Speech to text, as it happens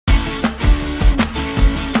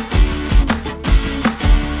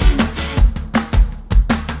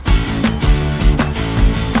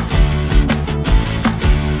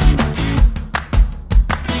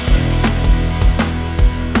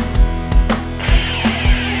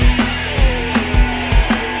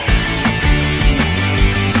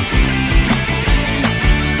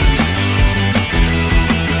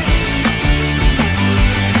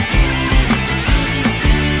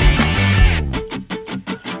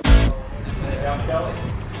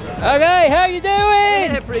Okay, how you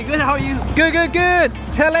doing? Yeah, pretty good. How are you? Good, good, good.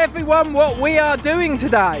 Tell everyone what we are doing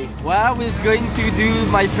today. Well, we're going to do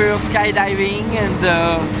my first skydiving and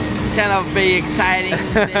kind of very exciting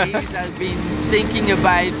days. I've been thinking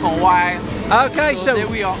about it for a while. Okay, so there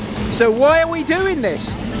we are. So why are we doing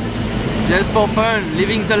this? Just for fun,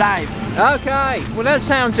 living the life. Okay, well that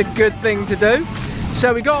sounds a good thing to do.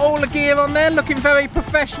 So we got all the gear on there, looking very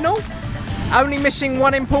professional. Only missing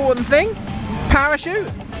one important thing, parachute.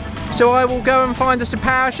 So I will go and find us a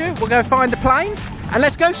parachute, we'll go find a plane, and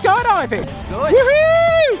let's go skydiving. Let's go.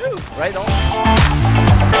 Woohoo! Right on.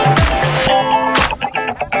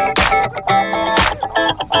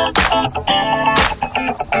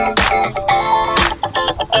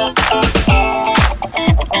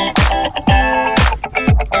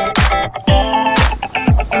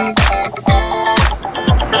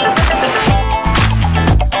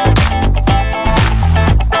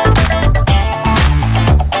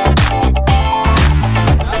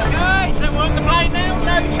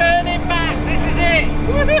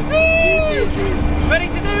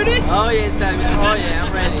 Oh yes, I'm ready.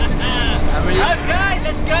 I'm ready. Okay,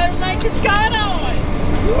 let's go and make a skydive.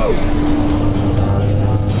 Woo.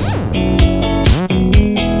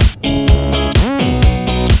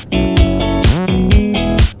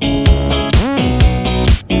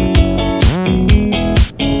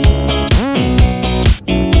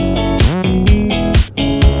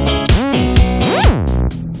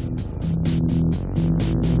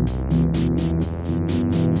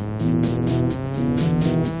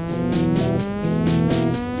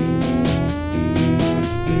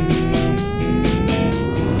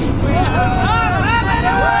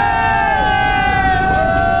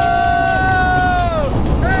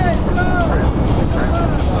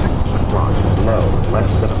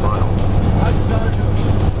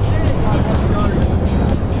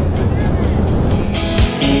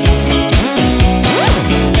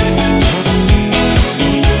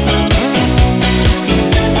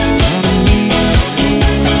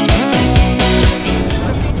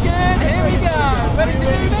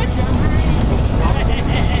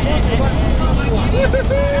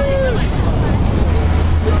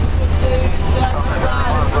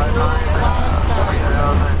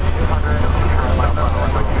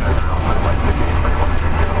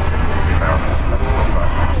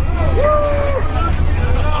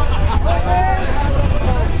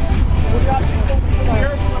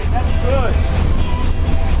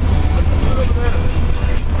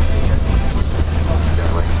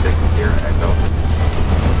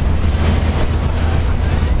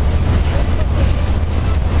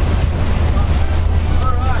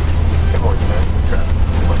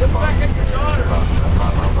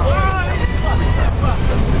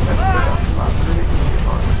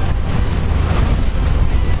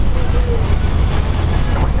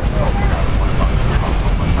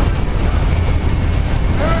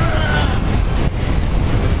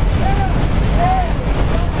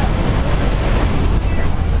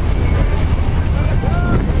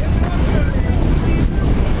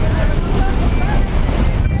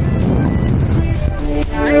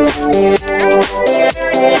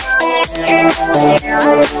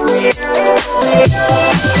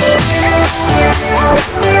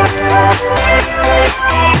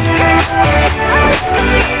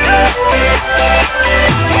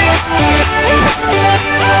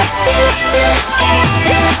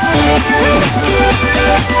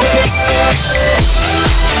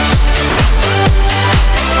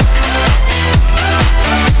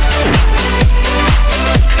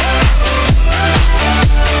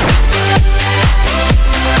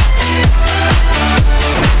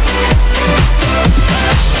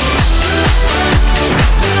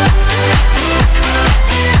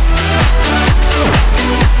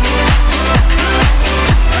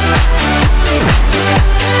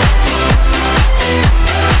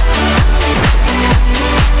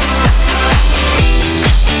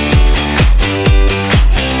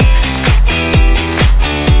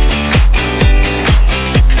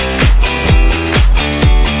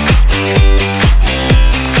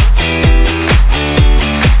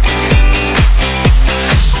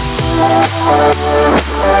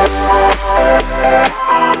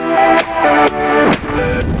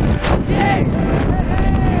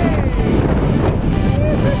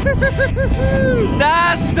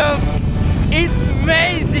 It's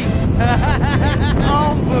amazing!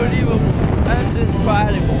 Unbelievable!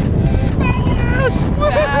 Indescribable!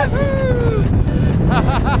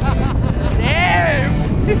 Damn!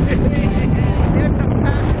 It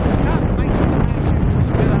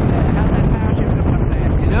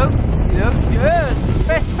looks good!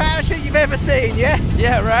 Best parachute you've ever seen, yeah?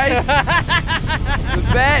 Yeah, right?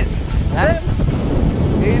 best.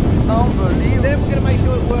 It's unbelievable. Then we're going to make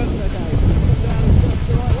sure it works okay.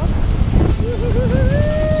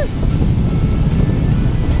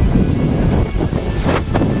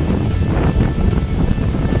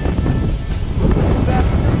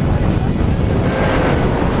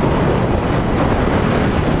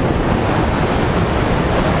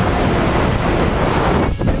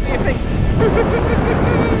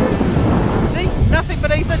 See, nothing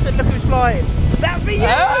beneath us and look who's flying. That'd be you!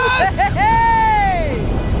 Yes! Hey!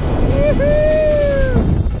 Woohoo!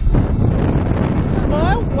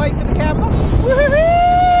 Smile, wait for the camera.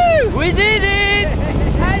 Woohoo! We did it!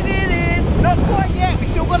 I did it! Not quite yet, we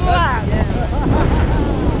still got a lap.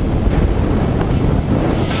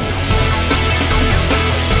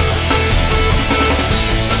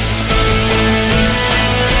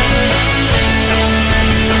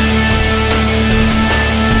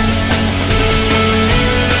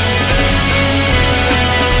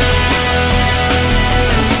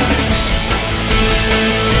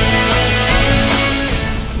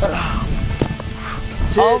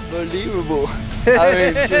 Unbelievable. I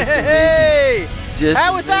mean, just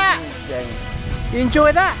how was that? You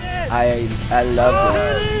enjoy that? I love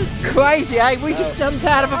it. Crazy, eh? We just jumped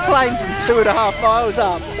out of a plane from 2.5 miles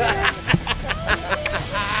up.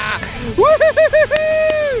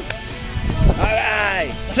 Woo-hoo-hoo-hoo!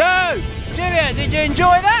 Alright, so, Julien, did you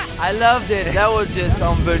enjoy that? I loved it. That was just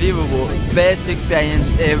unbelievable. Best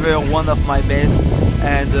experience ever. One of my best,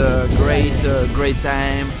 and great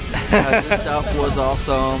time. The stuff was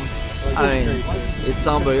awesome. I mean, it's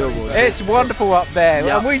unbelievable. It's wonderful up there,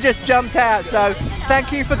 Yeah. and we just jumped out. So,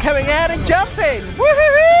 thank you for coming out and jumping.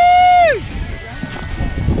 Woo-hoo-hoo!